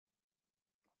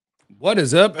What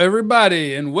is up,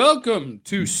 everybody, and welcome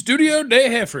to Studio De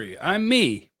Heffrey. I'm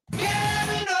me.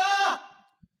 Thanks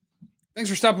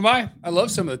for stopping by. I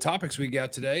love some of the topics we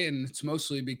got today, and it's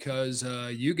mostly because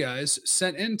you guys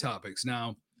sent in topics.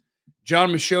 Now,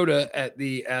 John Machota at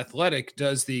The Athletic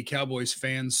does the Cowboys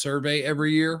fan survey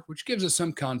every year, which gives us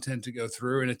some content to go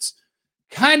through, and it's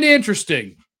kind of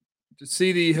interesting to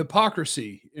see the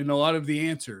hypocrisy in a lot of the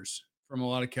answers from a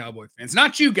lot of Cowboy fans.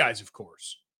 Not you guys, of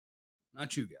course.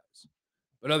 Not you guys,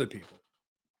 but other people.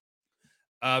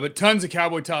 But tons of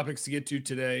Cowboy topics to get to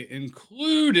today,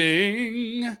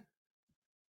 including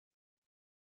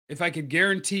if I could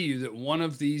guarantee you that one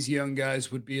of these young guys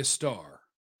would be a star,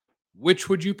 which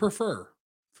would you prefer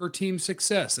for team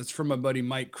success? That's from my buddy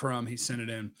Mike Crum. He sent it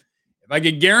in. If I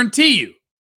could guarantee you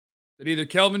that either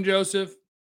Kelvin Joseph,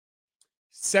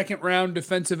 second round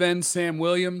defensive end Sam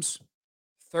Williams,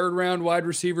 third round wide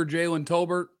receiver Jalen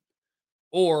Tolbert,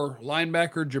 or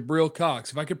linebacker Jabril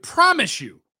Cox, if I could promise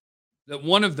you that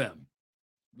one of them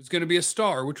was going to be a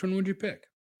star, which one would you pick?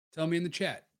 Tell me in the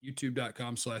chat,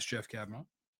 youtube.com/Jeff Kavanaugh.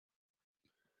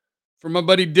 From my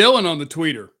buddy Dylan on the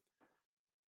tweeter,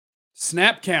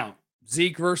 snap count,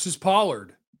 Zeke versus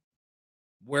Pollard.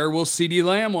 Where will CeeDee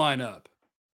Lamb line up?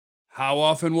 How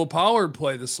often will Pollard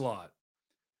play the slot?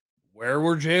 Where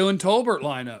will Jalen Tolbert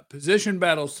line up? Position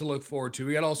battles to look forward to.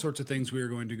 We got all sorts of things we are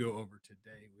going to go over today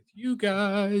with you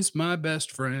guys, my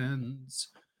best friends.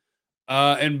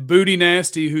 And Booty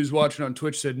Nasty, who's watching on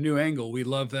Twitch, said new angle. We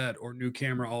love that. Or new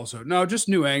camera also. No, just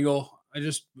new angle. I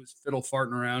just was fiddle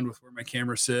farting around with where my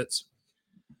camera sits.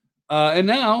 And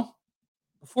now,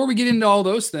 before we get into all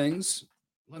those things,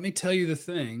 let me tell you the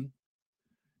thing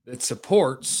that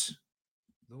supports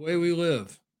the way we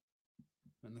live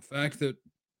and the fact that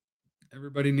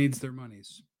everybody needs their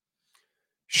monies.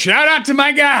 Shout out to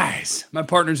my guys, my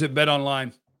partners at Bet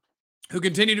Online, who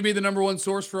continue to be the number one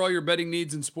source for all your betting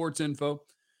needs and sports info.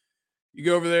 You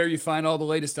go over there, you find all the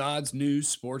latest odds, news,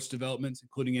 sports developments,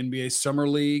 including NBA Summer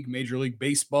League, Major League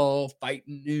Baseball,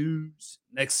 fighting news,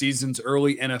 next season's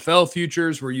early NFL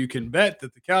futures, where you can bet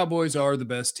that the Cowboys are the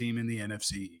best team in the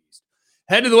NFC East.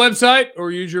 Head to the website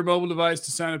or use your mobile device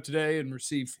to sign up today and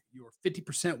receive your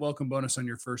 50% welcome bonus on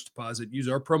your first deposit. Use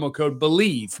our promo code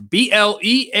BELIEVE,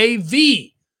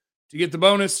 BLEAV, to get the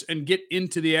bonus and get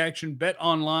into the action. Bet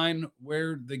online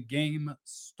where the game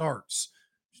starts.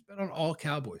 Just bet on all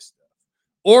Cowboys stuff.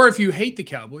 Or if you hate the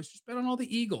Cowboys, just bet on all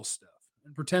the Eagles stuff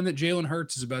and pretend that Jalen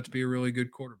Hurts is about to be a really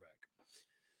good quarterback.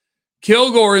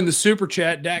 Kilgore in the super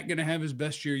chat. Dak going to have his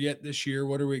best year yet this year.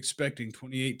 What are we expecting?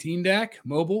 2018 Dak?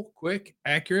 Mobile, quick,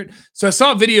 accurate. So I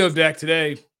saw a video of Dak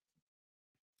today.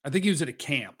 I think he was at a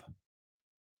camp.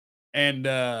 And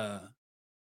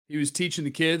he was teaching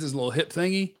the kids his little hip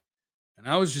thingy. And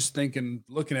I was just thinking,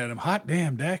 looking at him, hot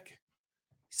damn, Dak, he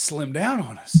slimmed down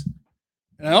on us.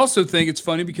 And I also think it's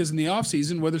funny because in the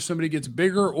offseason, whether somebody gets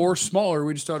bigger or smaller,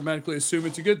 we just automatically assume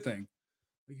it's a good thing.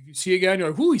 Like if you see a guy and you're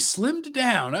like, ooh, he slimmed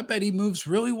down. I bet he moves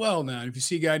really well now. And if you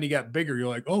see a guy and he got bigger, you're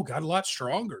like, oh, got a lot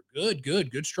stronger.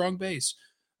 Good, strong base.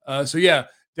 So, yeah,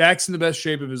 Dak's in the best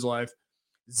shape of his life.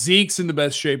 Zeke's in the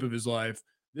best shape of his life.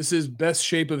 This is best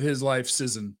shape of his life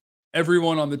season.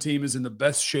 Everyone on the team is in the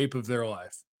best shape of their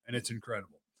life, and it's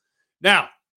incredible. Now,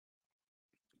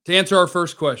 to answer our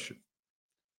first question,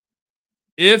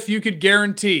 if you could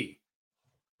guarantee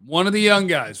one of the young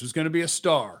guys was going to be a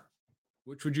star,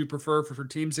 which would you prefer for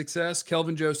team success?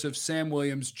 Kelvin Joseph, Sam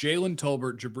Williams, Jalen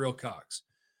Tolbert, Jabril Cox.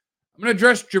 I'm going to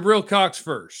address Jabril Cox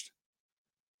first.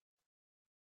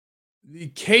 The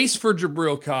case for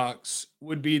Jabril Cox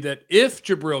would be that if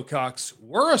Jabril Cox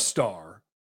were a star,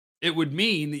 it would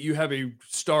mean that you have a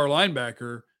star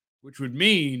linebacker, which would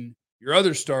mean your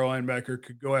other star linebacker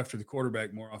could go after the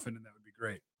quarterback more often, and that would be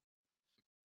great.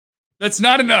 That's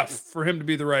not enough for him to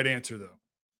be the right answer, though.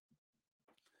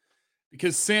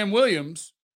 Because Sam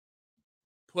Williams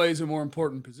plays a more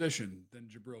important position than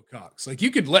Jabril Cox. Like, you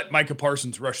could let Micah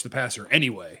Parsons rush the passer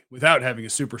anyway without having a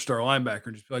superstar linebacker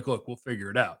and just be like, look, we'll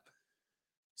figure it out.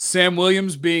 Sam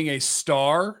Williams being a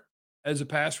star as a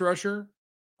pass rusher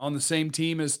on the same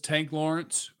team as Tank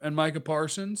Lawrence and Micah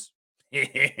Parsons.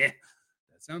 That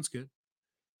sounds good.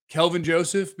 Kelvin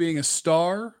Joseph being a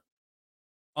star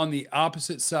on the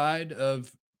opposite side of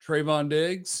Trayvon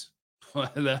Diggs.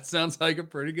 That sounds like a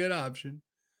pretty good option.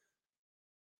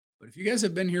 But if you guys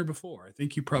have been here before, I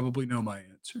think you probably know my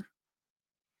answer.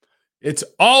 It's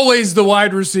always the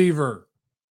wide receiver,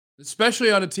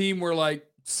 especially on a team where, like,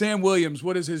 Sam Williams,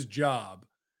 what is his job?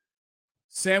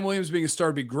 Sam Williams being a star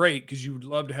would be great because you would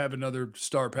love to have another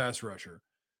star pass rusher.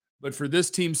 But for this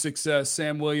team's success,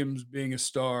 Sam Williams being a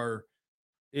star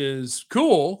is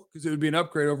cool because it would be an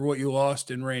upgrade over what you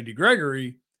lost in Randy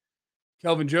Gregory.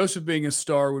 Kelvin Joseph being a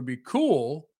star would be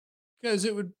cool because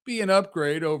it would be an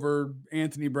upgrade over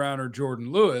Anthony Brown or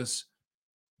Jordan Lewis.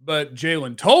 But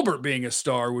Jalen Tolbert being a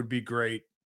star would be great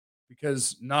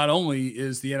because not only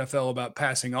is the NFL about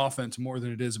passing offense more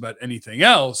than it is about anything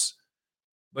else,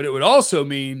 but it would also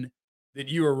mean that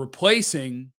you are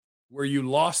replacing where you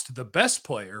lost the best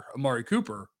player, Amari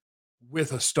Cooper,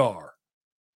 with a star.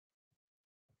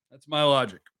 That's my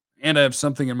logic. And I have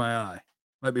something in my eye.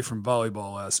 Might be from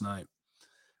volleyball last night.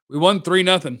 We won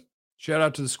 3-0. Shout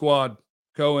out to the squad.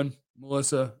 Cohen,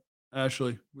 Melissa,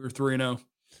 Ashley. We were 3-0.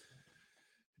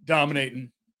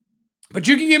 Dominating. But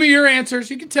you can give me your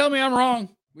answers. You can tell me I'm wrong.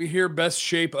 We hear best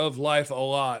shape of life a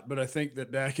lot, but I think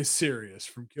that Dak is serious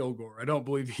from Kilgore. I don't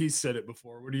believe he said it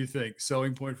before. What do you think?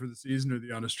 Selling point for the season or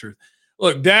the honest truth?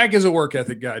 Look, Dak is a work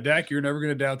ethic guy. Dak, you're never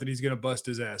going to doubt that he's going to bust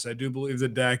his ass. I do believe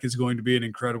that Dak is going to be in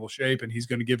incredible shape and he's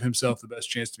going to give himself the best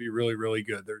chance to be really, really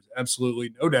good. There's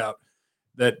absolutely no doubt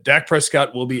that Dak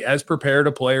Prescott will be as prepared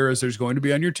a player as there's going to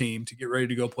be on your team to get ready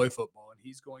to go play football. And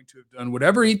he's going to have done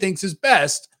whatever he thinks is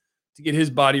best to get his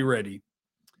body ready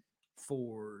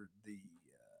for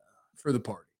the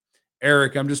party.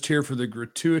 Eric, I'm just here for the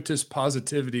gratuitous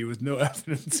positivity with no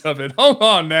evidence of it. Hold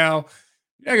on now.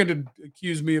 You're not going to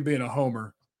accuse me of being a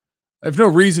homer. I have no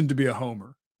reason to be a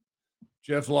homer.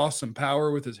 Jeff lost some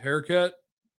power with his haircut.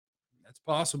 That's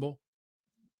possible.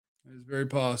 That is very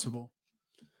possible.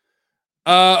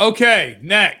 Okay,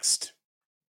 next.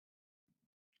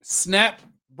 Snap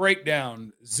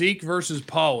breakdown. Zeke versus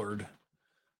Pollard.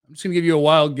 I'm just going to give you a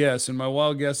wild guess, and my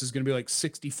wild guess is going to be like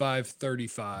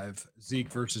 65-35, Zeke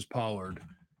versus Pollard.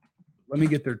 Let me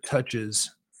get their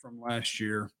touches from last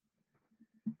year.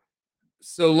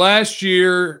 So last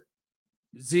year,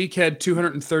 Zeke had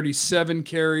 237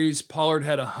 carries. Pollard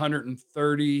had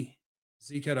 130.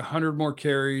 Zeke had 100 more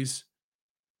carries.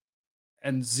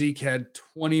 And Zeke had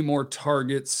 20 more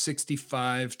targets,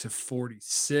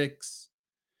 65-46.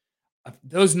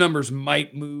 Those numbers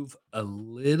might move a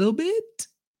little bit.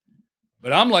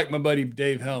 But I'm like my buddy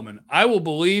Dave Hellman. I will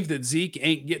believe that Zeke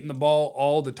ain't getting the ball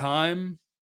all the time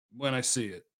when I see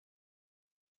it.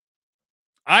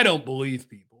 I don't believe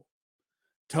people.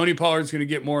 Tony Pollard's going to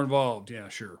get more involved. Yeah,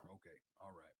 sure. Okay. All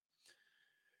right.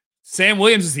 Sam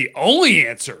Williams is the only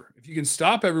answer. If you can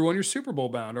stop everyone, you're Super Bowl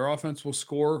bound. Our offense will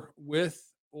score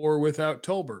with or without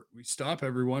Tolbert. We stop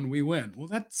everyone, we win. Well,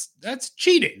 that's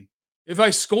cheating. If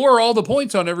I score all the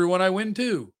points on everyone, I win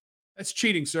too. That's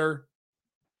cheating, sir.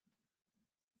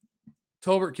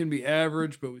 Tolbert can be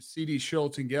average, but with CD,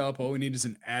 Schultz, and Gallup, all we need is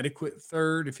an adequate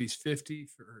third. If he's 50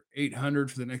 for 800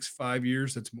 for the next 5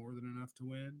 years, that's more than enough to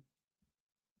win.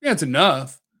 Yeah, it's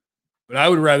enough. But I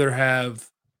would rather have,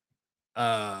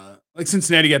 like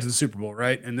Cincinnati got to the Super Bowl,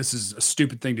 right? And this is a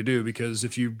stupid thing to do because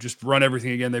if you just run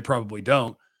everything again, they probably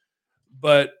don't.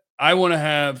 But I want to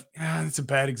have, that's a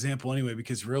bad example anyway,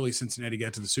 because really Cincinnati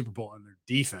got to the Super Bowl on their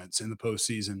defense in the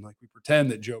postseason. Like we pretend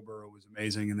that Joe Burrow was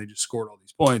amazing and they just scored all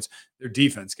these points. Their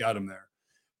defense got them there.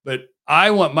 But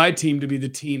I want my team to be the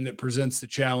team that presents the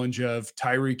challenge of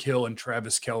Tyreek Hill and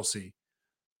Travis Kelce,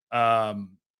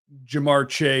 Jamar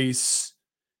Chase,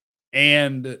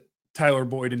 and Tyler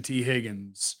Boyd and T.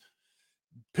 Higgins.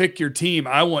 Pick your team.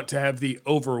 I want to have the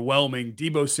overwhelming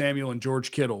Deebo Samuel and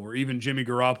George Kittle, or even Jimmy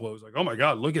Garoppolo is like, oh my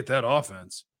God, look at that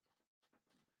offense.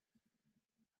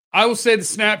 I will say the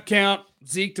snap count,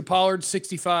 Zeke to Pollard,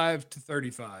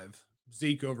 65-35.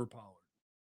 Zeke over Pollard.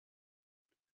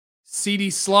 CD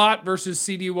slot versus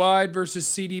CD wide versus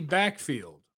CD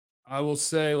backfield. I will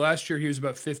say last year he was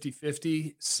about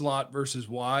 50-50 slot versus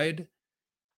wide.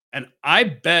 And I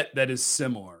bet that is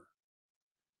similar.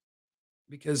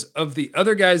 Because of the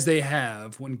other guys they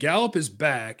have, when Gallup is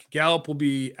back, Gallup will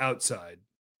be outside.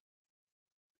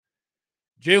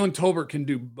 Jalen Tolbert can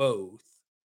do both.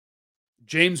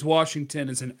 James Washington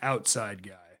is an outside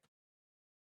guy.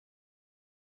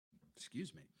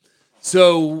 Excuse me.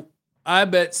 So I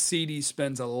bet CD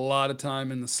spends a lot of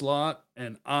time in the slot,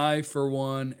 and I, for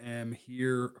one, am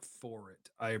here for it.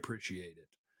 I appreciate it.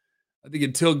 I think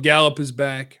until Gallup is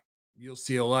back, you'll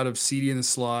see a lot of CD in the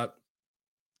slot,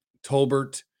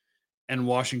 Tolbert and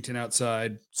Washington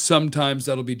outside. Sometimes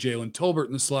that'll be Jalen Tolbert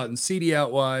in the slot and CD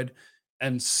out wide.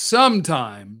 And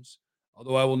sometimes,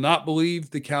 although I will not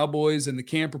believe the Cowboys and the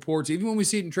camp reports, even when we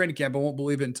see it in training camp, I won't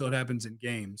believe it until it happens in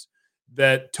games,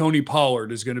 that Tony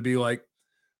Pollard is going to be like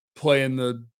playing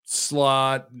the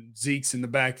slot, Zeke's in the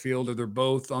backfield, or they're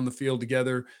both on the field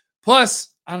together.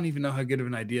 Plus, I don't even know how good of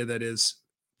an idea that is.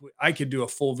 I could do a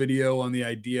full video on the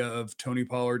idea of Tony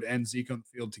Pollard and Zeke on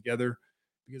the field together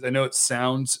because I know it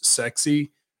sounds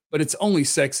sexy, but it's only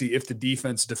sexy if the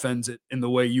defense defends it in the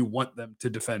way you want them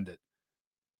to defend it.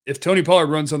 if Tony Pollard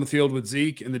runs on the field with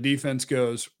Zeke and the defense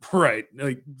goes, right,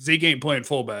 like Zeke ain't playing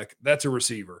fullback, that's a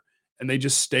receiver, and they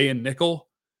just stay in nickel,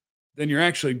 then you're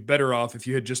actually better off if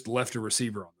you had just left a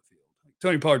receiver on the field.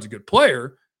 Tony Pollard's a good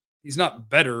player. He's not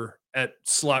better at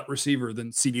slot receiver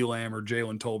than CeeDee Lamb or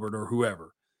Jalen Tolbert or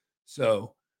whoever.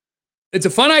 So it's a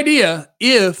fun idea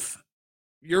if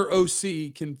your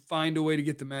OC can find a way to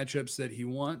get the matchups that he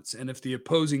wants, and if the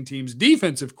opposing team's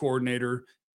defensive coordinator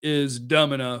is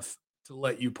dumb enough to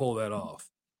let you pull that off.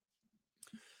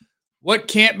 What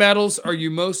camp battles are you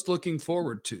most looking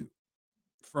forward to?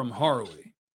 From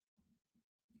Harley.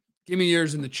 Give me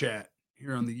yours in the chat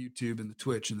here on the YouTube and the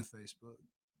Twitch and the Facebook.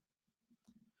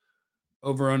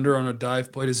 Over under on a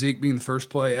dive play to Zeke being the first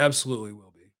play? Absolutely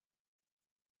will be.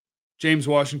 James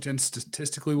Washington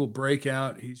statistically will break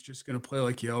out. He's just going to play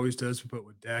like he always does, but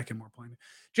with Dak and more playing.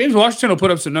 James Washington will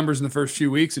put up some numbers in the first few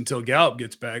weeks until Gallup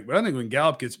gets back. But I think when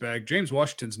Gallup gets back, James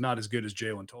Washington's not as good as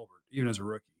Jalen Tolbert, even as a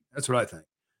rookie. That's what I think.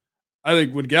 I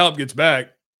think when Gallup gets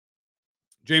back,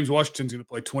 James Washington's going to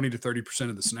play 20 to 30%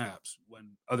 of the snaps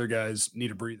when other guys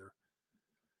need a breather.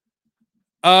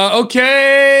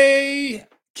 Okay.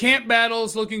 Camp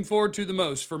battles looking forward to the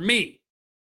most. For me,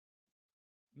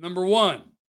 number one,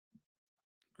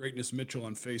 Greatness Mitchell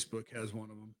on Facebook has one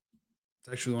of them.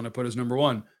 It's actually the one I put as number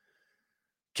one.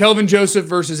 Kelvin Joseph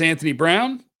versus Anthony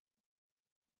Brown.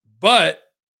 But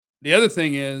the other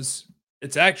thing is,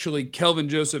 it's actually Kelvin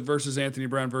Joseph versus Anthony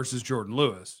Brown versus Jordan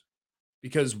Lewis.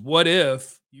 Because what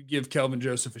if you give Kelvin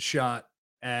Joseph a shot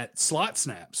at slot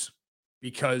snaps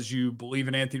because you believe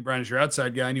in Anthony Brown as your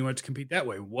outside guy and you want to compete that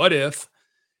way? What if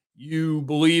you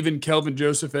believe in Kelvin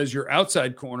Joseph as your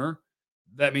outside corner?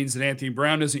 That means that Anthony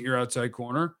Brown isn't your outside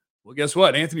corner. Well, guess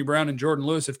what? Anthony Brown and Jordan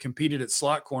Lewis have competed at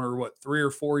slot corner, 3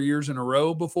 or 4 years in a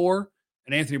row before?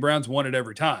 And Anthony Brown's won it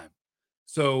every time.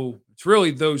 So it's really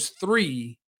those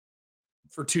three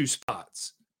for 2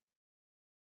 spots.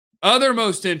 Other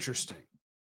most interesting.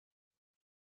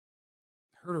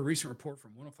 I heard a recent report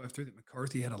from 105.3 that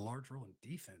McCarthy had a large role in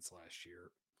defense last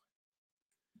year.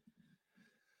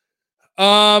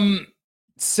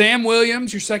 Sam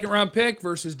Williams, your second-round pick,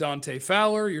 versus Dante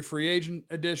Fowler, your free agent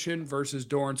addition, versus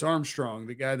Dorrance Armstrong,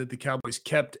 the guy that the Cowboys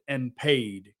kept and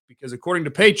paid. Because according to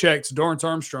Paychecks, Dorrance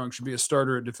Armstrong should be a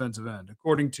starter at defensive end.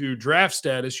 According to draft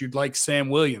status, you'd like Sam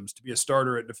Williams to be a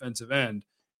starter at defensive end.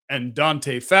 And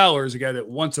Dante Fowler is a guy that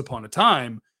once upon a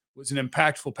time was an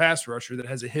impactful pass rusher that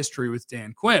has a history with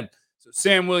Dan Quinn. So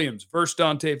Sam Williams versus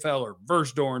Dante Fowler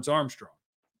versus Dorrance Armstrong.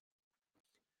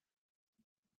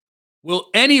 Will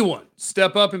anyone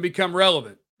step up and become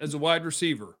relevant as a wide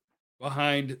receiver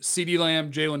behind CeeDee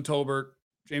Lamb, Jalen Tolbert,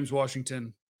 James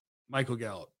Washington, Michael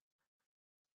Gallup?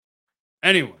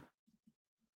 Anyone.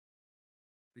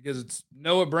 Because it's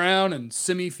Noah Brown and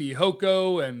Simi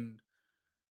Fehoko, and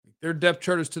their depth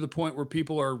chart is to the point where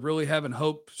people are really having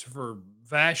hopes for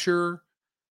Vasher.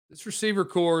 This receiver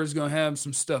core is going to have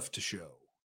some stuff to show,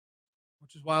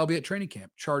 which is why I'll be at training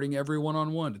camp charting every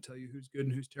one-on-one to tell you who's good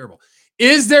and who's terrible.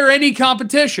 Is there any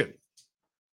competition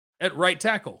at right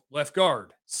tackle, left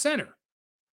guard, center?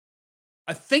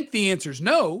 I think the answer is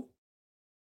no,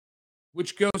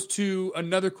 which goes to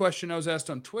another question I was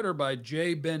asked on Twitter by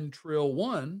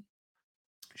JBentrill1.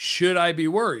 Should I be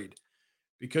worried?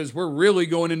 Because we're really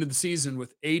going into the season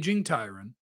with aging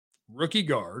Tyron, rookie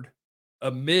guard,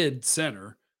 a mid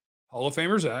center, Hall of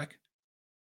Famer Zach,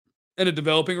 and a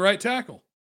developing right tackle.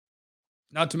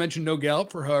 Not to mention no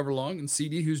Gallup for however long, and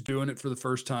CD, who's doing it for the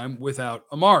first time without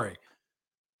Amari.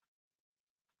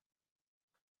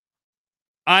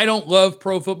 I don't love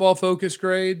Pro Football Focus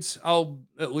grades. I'll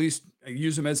at least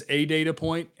use them as a data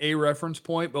point, a reference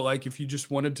point. But like if you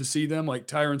just wanted to see them, like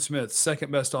Tyron Smith,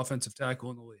 second best offensive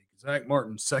tackle in the league. Zach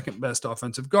Martin, second best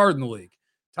offensive guard in the league.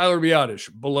 Tyler Biadasz,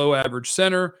 below average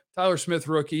center. Tyler Smith,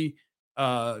 rookie.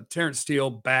 Terrence Steele,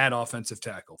 bad offensive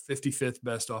tackle. 55th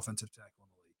best offensive tackle.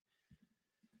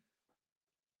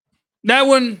 That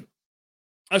one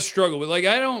I struggle with. Like,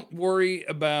 I don't worry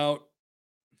about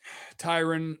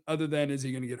Tyron other than is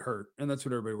he going to get hurt? And that's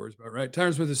what everybody worries about, right?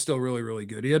 Tyron Smith is still really, really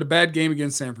good. He had a bad game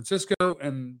against San Francisco,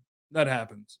 and that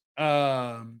happens.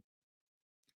 Tyron's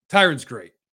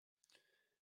great.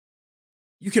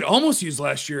 You could almost use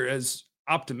last year as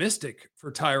optimistic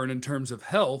for Tyron in terms of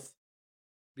health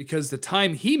because the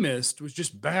time he missed was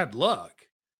just bad luck.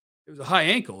 It was a high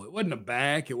ankle. It wasn't a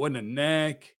back. It wasn't a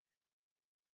neck.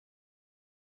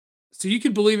 So you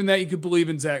could believe in that. You could believe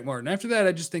in Zach Martin. After that,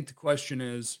 I just think the question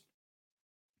is,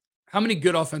 how many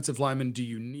good offensive linemen do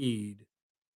you need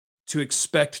to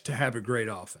expect to have a great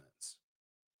offense?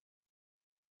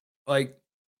 Like,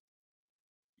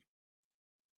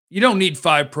 you don't need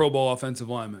 5 Pro Bowl offensive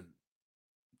linemen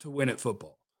to win at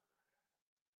football.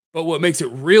 But what makes it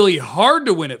really hard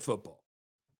to win at football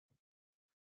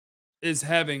is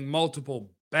having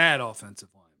multiple bad offensive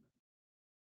linemen.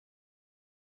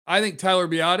 I think Tyler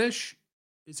Biadasz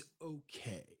is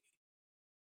okay.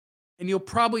 And you'll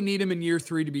probably need him in year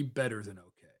 3 to be better than okay.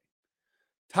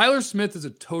 Tyler Smith is a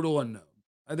total unknown.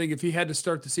 I think if he had to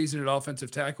start the season at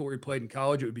offensive tackle where he played in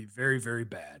college, it would be very, very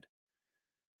bad.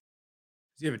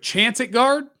 Does he have a chance at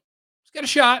guard? He's got a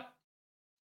shot.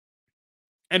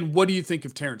 And what do you think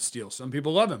of Terrence Steele? Some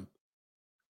people love him.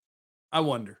 I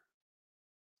wonder.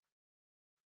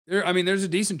 There's a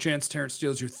decent chance Terrence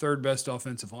Steele is your third best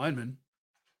offensive lineman.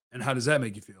 And how does that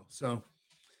make you feel? So,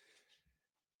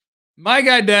 my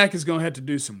guy Dak is going to have to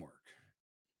do some work.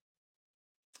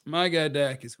 My guy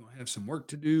Dak is going to have some work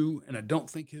to do, and I don't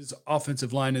think his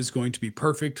offensive line is going to be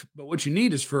perfect. But what you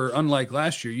need is unlike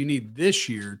last year, you need this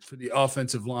year for the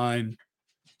offensive line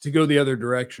to go the other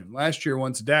direction. Last year,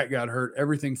 once Dak got hurt,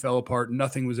 everything fell apart.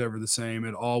 Nothing was ever the same.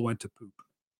 It all went to poop.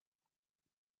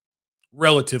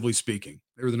 Relatively speaking,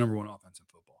 they were the number one offense in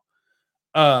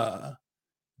football.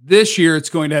 This year,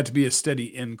 it's going to have to be a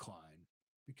steady incline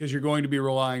because you're going to be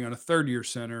relying on a third-year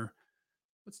center.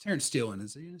 What's Terrence Steele in?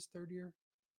 Is he in his third year?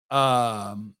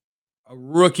 A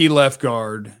rookie left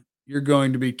guard. You're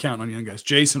going to be counting on young guys.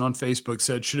 Jason on Facebook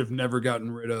said should have never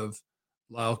gotten rid of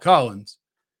Lyle Collins.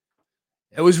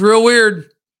 It was real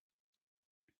weird.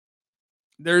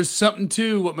 There's something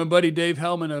to what my buddy Dave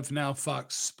Hellman of now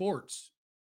Fox Sports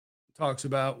talks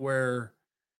about, where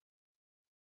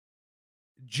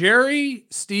Jerry,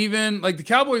 Steven, like the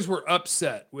Cowboys were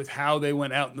upset with how they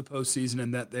went out in the postseason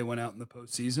and that they went out in the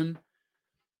postseason.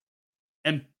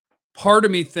 And part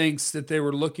of me thinks that they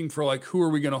were looking for, like, who are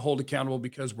we going to hold accountable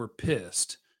because we're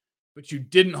pissed? But you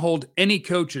didn't hold any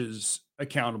coaches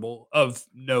accountable, of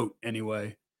note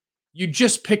anyway. You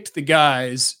just picked the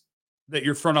guys that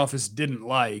your front office didn't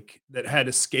like that had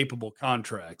escapable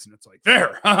contracts. And it's like,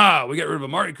 there, we got rid of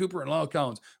Amari Cooper and Lyle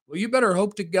Collins. Well, you better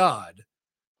hope to God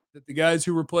that the guys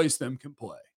who replace them can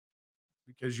play,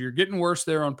 because you're getting worse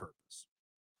there on purpose.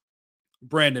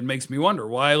 Brandon makes me wonder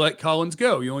why I let Collins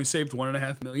go. You only saved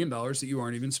 $1.5 million that you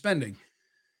aren't even spending.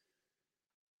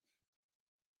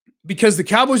 Because the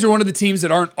Cowboys are one of the teams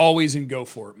that aren't always in go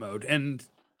for it mode. And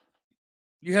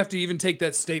you have to even take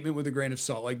that statement with a grain of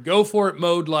salt. Like, go for it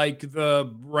mode like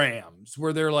the Rams,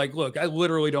 where they're like, look, I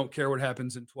literally don't care what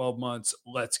happens in 12 months.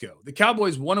 Let's go. The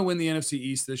Cowboys want to win the NFC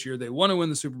East this year. They want to win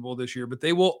the Super Bowl this year, but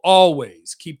they will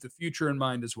always keep the future in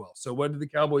mind as well. So what did the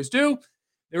Cowboys do?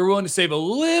 They were willing to save a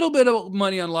little bit of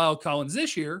money on Lyle Collins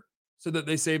this year so that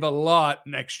they save a lot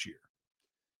next year.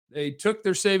 They took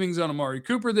their savings on Amari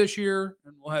Cooper this year,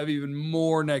 and will have even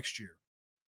more next year.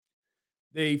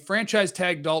 They franchise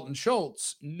tagged Dalton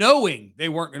Schultz, knowing they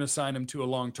weren't going to sign him to a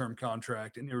long-term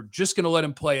contract, and they were just going to let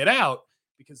him play it out,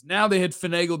 because now they had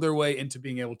finagled their way into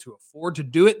being able to afford to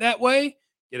do it that way,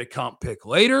 get a comp pick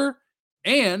later,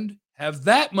 and have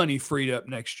that money freed up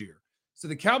next year. So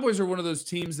the Cowboys are one of those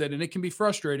teams that, and it can be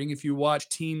frustrating if you watch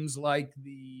teams like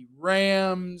the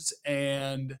Rams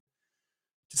and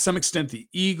to some extent the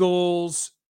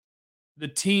Eagles, the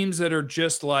teams that are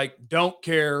just like, don't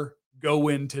care, go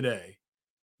win today.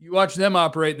 You watch them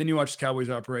operate, then you watch the Cowboys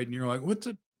operate, and you're like,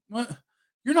 what?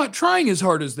 You're not trying as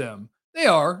hard as them. They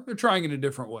are. They're trying in a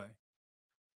different way.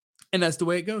 And that's the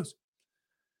way it goes.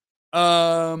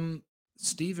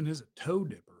 Steven is a toe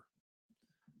dipper.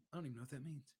 I don't even know what that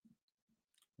means.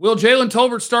 Will Jalen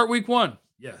Tolbert start week 1?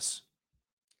 Yes.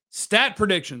 Stat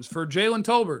predictions for Jalen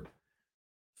Tolbert.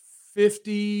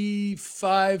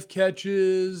 55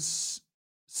 catches,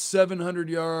 700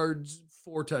 yards,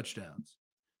 4 touchdowns.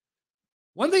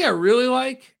 One thing I really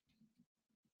like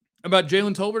about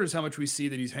Jalen Tolbert is how much we see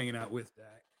that he's hanging out with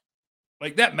Dak.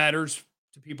 Like, that matters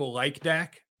to people like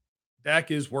Dak.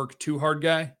 Dak is work too hard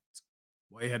guy. That's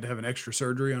why he had to have an extra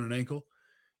surgery on an ankle.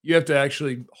 You have to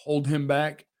actually hold him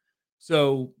back.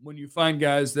 So when you find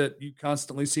guys that you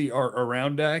constantly see are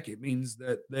around Dak, it means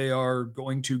that they are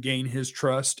going to gain his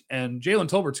trust. And Jalen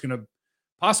Tolbert's going to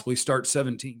possibly start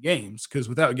 17 games, because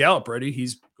without Gallup ready,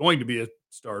 he's going to be a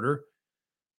starter.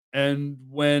 And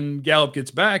when Gallup gets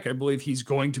back, I believe he's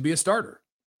going to be a starter,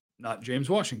 not James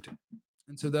Washington.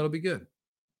 And so that'll be good.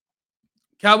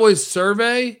 Cowboys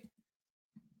survey.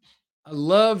 I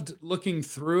loved looking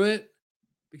through it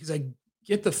because I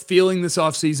get the feeling this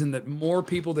offseason that more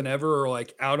people than ever are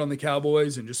like out on the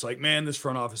Cowboys and just like, man, this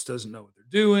front office doesn't know what they're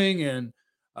doing. And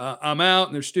I'm out,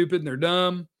 and they're stupid and they're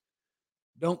dumb.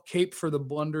 Don't cape for the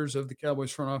blunders of the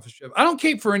Cowboys front office, Jeff. I don't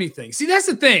cape for anything. See, that's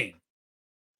the thing.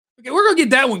 Okay, we're going to get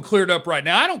that one cleared up right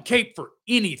now. I don't cape for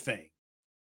anything.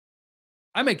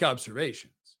 I make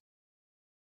observations.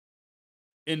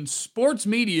 In sports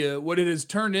media, what it has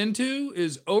turned into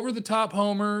is over the top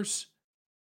homers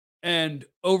and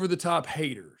over the top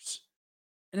haters.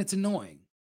 And it's annoying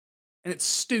and it's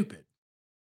stupid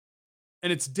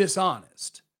and it's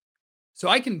dishonest. So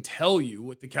I can tell you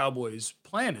what the Cowboys'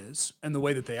 plan is and the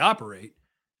way that they operate.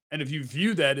 And if you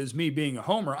view that as me being a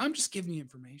homer, I'm just giving you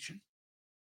information.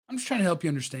 I'm just trying to help you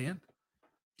understand.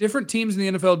 Different teams in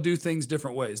the NFL do things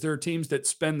different ways. There are teams that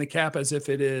spend the cap as if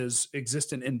it is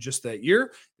existent in just that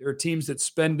year. There are teams that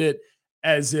spend it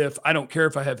as if I don't care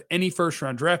if I have any first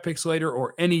round draft picks later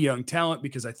or any young talent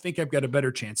because I think I've got a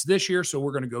better chance this year. So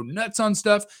we're going to go nuts on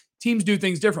stuff. Teams do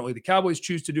things differently. The Cowboys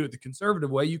choose to do it the conservative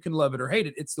way. You can love it or hate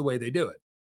it. It's the way they do it.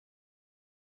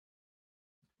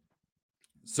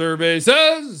 Survey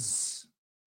says,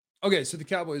 okay, so the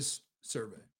Cowboys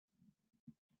survey.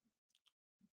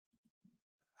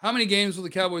 How many games will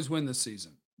the Cowboys win this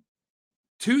season?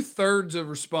 2/3 of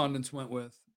respondents went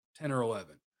with 10 or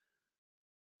 11.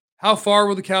 How far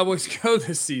will the Cowboys go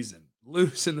this season?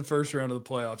 Lose in the first round of the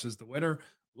playoffs as the winner,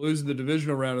 lose in the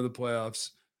divisional round of the playoffs,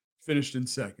 finished in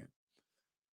second.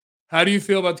 How do you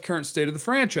feel about the current state of the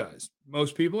franchise?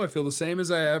 Most people, I feel the same as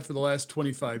I have for the last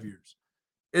 25 years.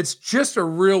 It's just a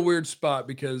real weird spot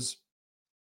because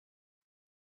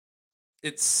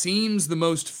it seems the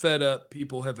most fed up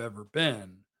people have ever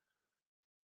been.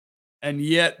 And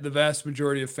yet the vast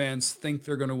majority of fans think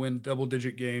they're going to win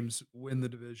double-digit games, win the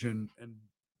division, and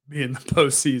be in the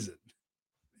postseason.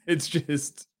 It's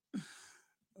just,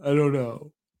 I don't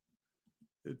know.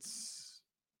 I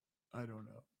don't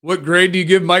know. What grade do you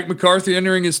give Mike McCarthy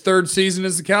entering his third season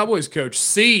as the Cowboys coach?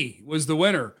 C was the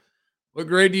winner. What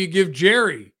grade do you give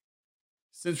Jerry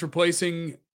since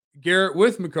replacing Garrett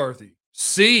with McCarthy?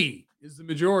 C is the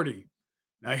majority.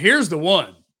 Now here's the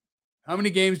one. How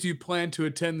many games do you plan to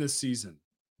attend this season?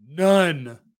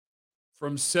 None,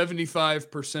 from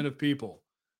 75% of people.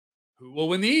 Who will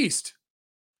win the East?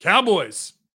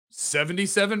 Cowboys,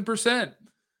 77%.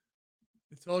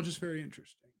 It's all just very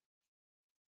interesting.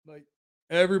 Like,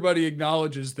 everybody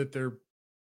acknowledges that they're,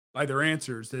 by their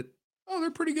answers, that, oh, they're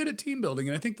pretty good at team building,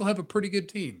 and I think they'll have a pretty good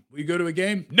team. Will you go to a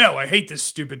game? No, I hate this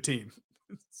stupid team.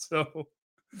 So,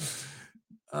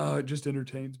 it just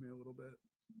entertains me a little bit.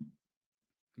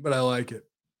 But I like it.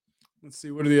 Let's see.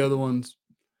 What are the other ones?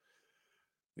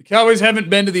 The Cowboys haven't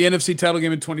been to the NFC title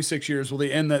game in 26 years. Will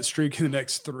they end that streak in the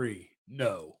next 3?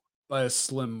 No, by a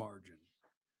slim margin.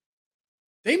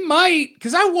 They might,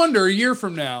 because I wonder a year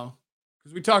from now,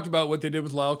 because we talked about what they did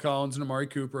with Lyle Collins and Amari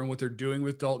Cooper and what they're doing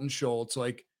with Dalton Schultz.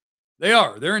 Like,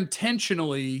 they're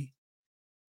intentionally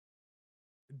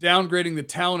downgrading the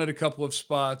talent at a couple of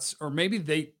spots, or maybe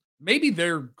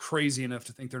they're crazy enough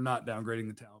to think they're not downgrading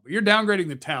the talent, but you're downgrading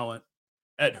the talent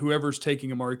at whoever's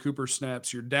taking Amari Cooper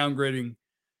snaps. You're downgrading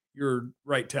your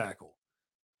right tackle.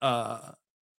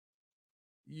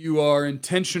 You are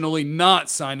intentionally not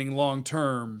signing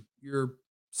long-term your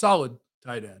solid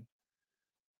tight end.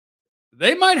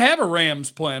 They might have a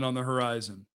Rams plan on the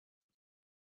horizon.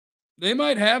 They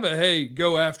might have a, hey,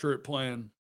 go after it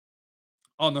plan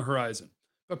on the horizon,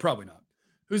 but probably not.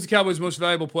 Who's the Cowboys' most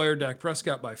valuable player? Dak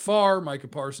Prescott by far. Micah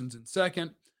Parsons in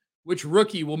second. Which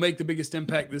rookie will make the biggest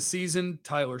impact this season?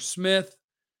 Tyler Smith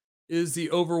is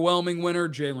the overwhelming winner.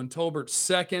 Jalen Tolbert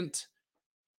second.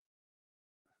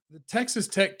 The Texas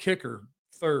Tech kicker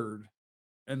third,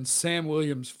 and Sam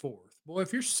Williams fourth. Boy,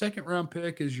 if your second round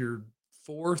pick is your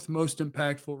fourth most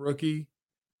impactful rookie,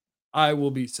 I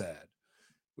will be sad.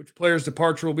 Which player's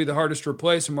departure will be the hardest to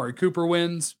replace? Amari Cooper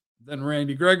wins, then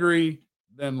Randy Gregory,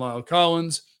 then Lyle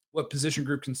Collins. What position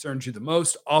group concerns you the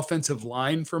most? Offensive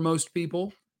line for most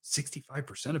people,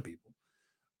 65% of people.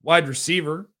 Wide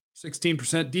receiver,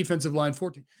 16%. Defensive line,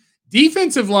 14%.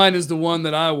 Defensive line is the one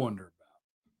that I wonder about.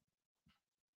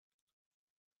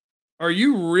 Are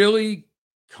you really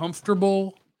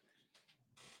comfortable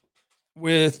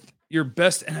with your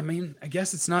best? And I mean, I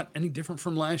guess it's not any different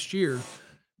from last year,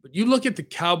 but you look at the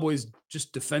Cowboys'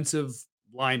 just defensive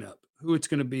lineup, who it's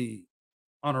going to be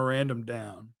on a random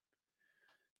down.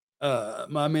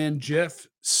 My man, Jeff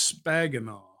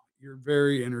Spaganow. You're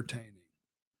very entertaining.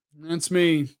 That's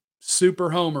me,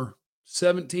 Super Homer,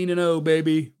 17-0,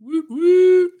 baby. Woo,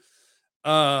 woo.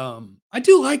 I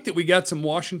do like that we got some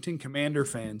Washington Commander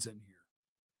fans in here.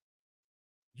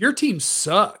 Your team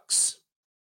sucks.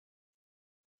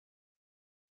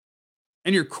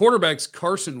 And your quarterback's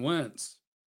Carson Wentz.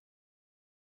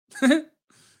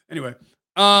 Anyway,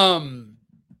 what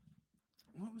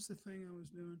was the thing I was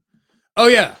doing? Oh,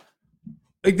 yeah.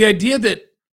 Like the idea that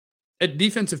at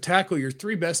defensive tackle, your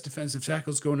 3 best defensive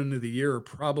tackles going into the year are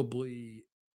probably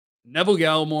Neville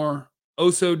Gallimore,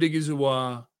 Oso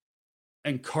Odighizuwa,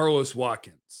 and Carlos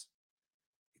Watkins.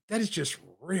 that is just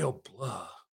real blah.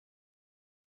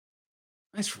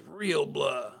 That's real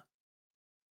blah.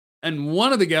 And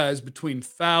one of the guys between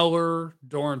Fowler,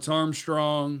 Dorrance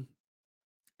Armstrong,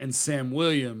 and Sam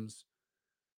Williams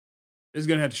is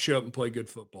going to have to show up and play good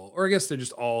football. Or I guess they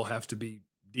just all have to be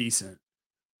decent.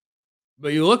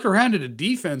 But you look around at a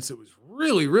defense that was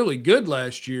really, really good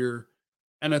last year.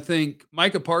 And I think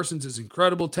Micah Parsons is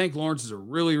incredible. Tank Lawrence is a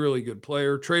really, really good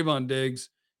player. Trayvon Diggs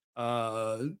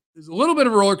is a little bit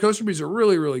of a roller coaster, but he's a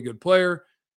really, really good player.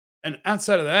 And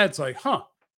outside of that, it's like,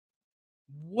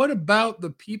 what about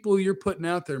the people you're putting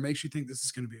out there makes you think this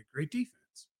is going to be a great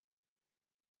defense?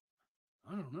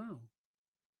 I don't know.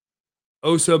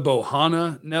 Osa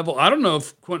Bohanna, Neville. I don't know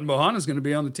if Quentin Bohanna is going to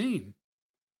be on the team.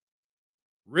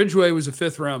 Ridgeway was a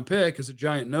 5th-round pick as a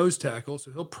giant nose tackle,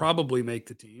 so he'll probably make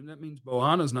the team. That means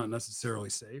Bohanna's not necessarily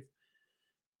safe.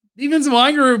 Defensive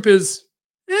line group is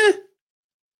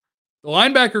The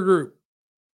linebacker group,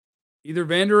 either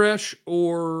Van Der Esch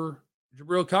or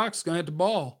Jabril Cox is going to have to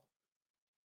ball.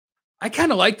 I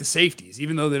kind of like the safeties,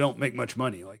 even though they don't make much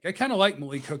money. Like, I kind of like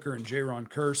Malik Hooker and Jaron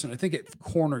Curse, and I think at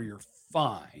corner you're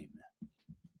fine.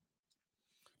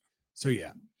 So,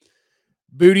 yeah.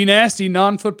 Booty Nasty,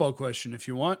 non-football question if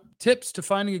you want. Tips to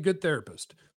finding a good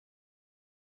therapist.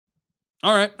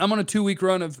 All right. I'm on a 2-week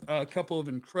run of a couple of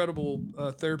incredible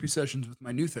therapy sessions with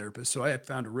my new therapist. So I had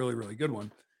found a really, really good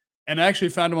one. And I actually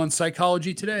found him on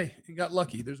Psychology Today and got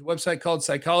lucky. There's a website called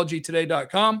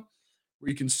psychologytoday.com where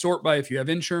you can sort by if you have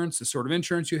insurance, the sort of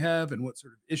insurance you have, and what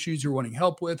sort of issues you're wanting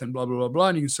help with, and blah, blah, blah, blah.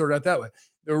 And you can sort it out that way.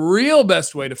 The real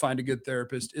best way to find a good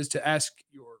therapist is to ask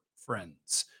your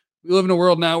friends. We live in a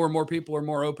world now where more people are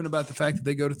more open about the fact that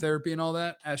they go to therapy and all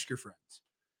that. Ask your friends.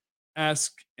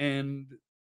 Ask, and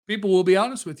people will be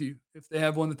honest with you if they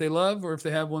have one that they love or if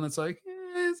they have one that's like,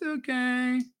 it's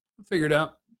okay. We'll figure it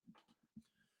out.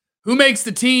 Who makes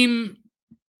the team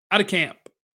out of camp?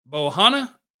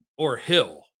 Bohanna or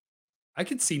Hill? I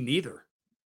could see neither.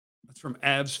 That's from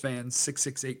Avs fans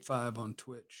 6685 on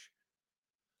Twitch.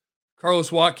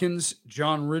 Carlos Watkins,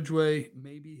 John Ridgeway,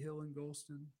 maybe Hill and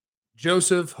Golston.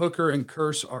 Joseph, Hooker, and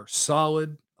Curse are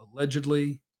solid,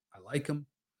 allegedly. I like them.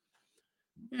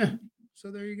 Yeah,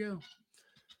 so there you go.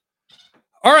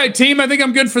 All right, team, I think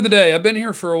I'm good for the day. I've been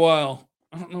here for a while.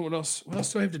 I don't know what else. What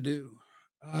else do I have to do?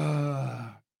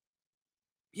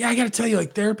 Yeah, I got to tell you,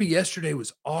 like, therapy yesterday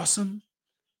was awesome.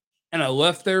 And I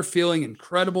left there feeling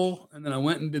incredible. And then I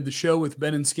went and did the show with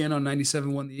Ben and Skin on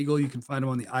 97.1 The Eagle. You can find them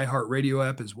on the iHeartRadio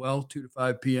app as well, 2 to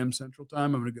 5 p.m. Central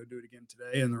Time. I'm going to go do it again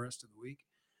today and the rest of the week.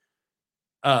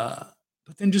 But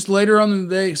then just later on in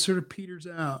the day, it sort of peters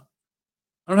out.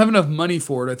 I don't have enough money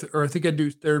for it. I think I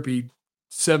do therapy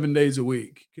 7 days a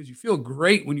week because you feel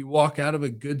great when you walk out of a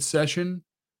good session,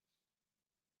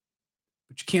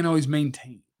 but you can't always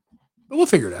maintain. But we'll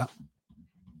figure it out.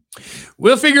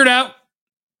 We'll figure it out.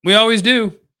 We always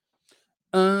do.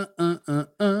 Hey,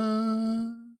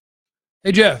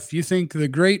 Jeff, you think the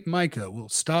great Micah will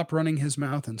stop running his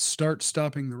mouth and start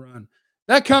stopping the run?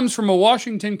 That comes from a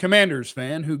Washington Commanders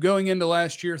fan who going into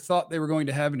last year thought they were going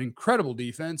to have an incredible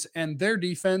defense, and their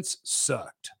defense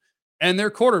sucked. And their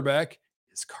quarterback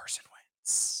is Carson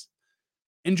Wentz.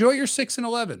 Enjoy your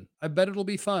 6-11. I bet it'll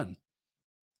be fun.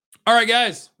 All right,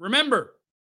 guys, remember,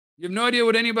 you have no idea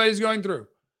what anybody's going through.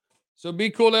 So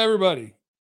be cool to everybody.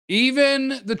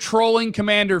 Even the trolling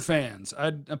Commander fans.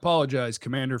 I apologize,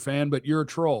 Commander fan, but you're a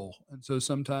troll. And so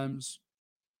sometimes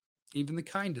even the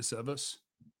kindest of us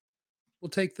will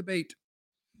take the bait.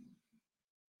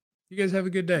 You guys have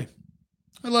a good day.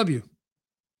 I love you.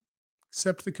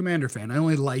 Except the Commander fan. I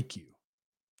only like you.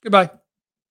 Goodbye.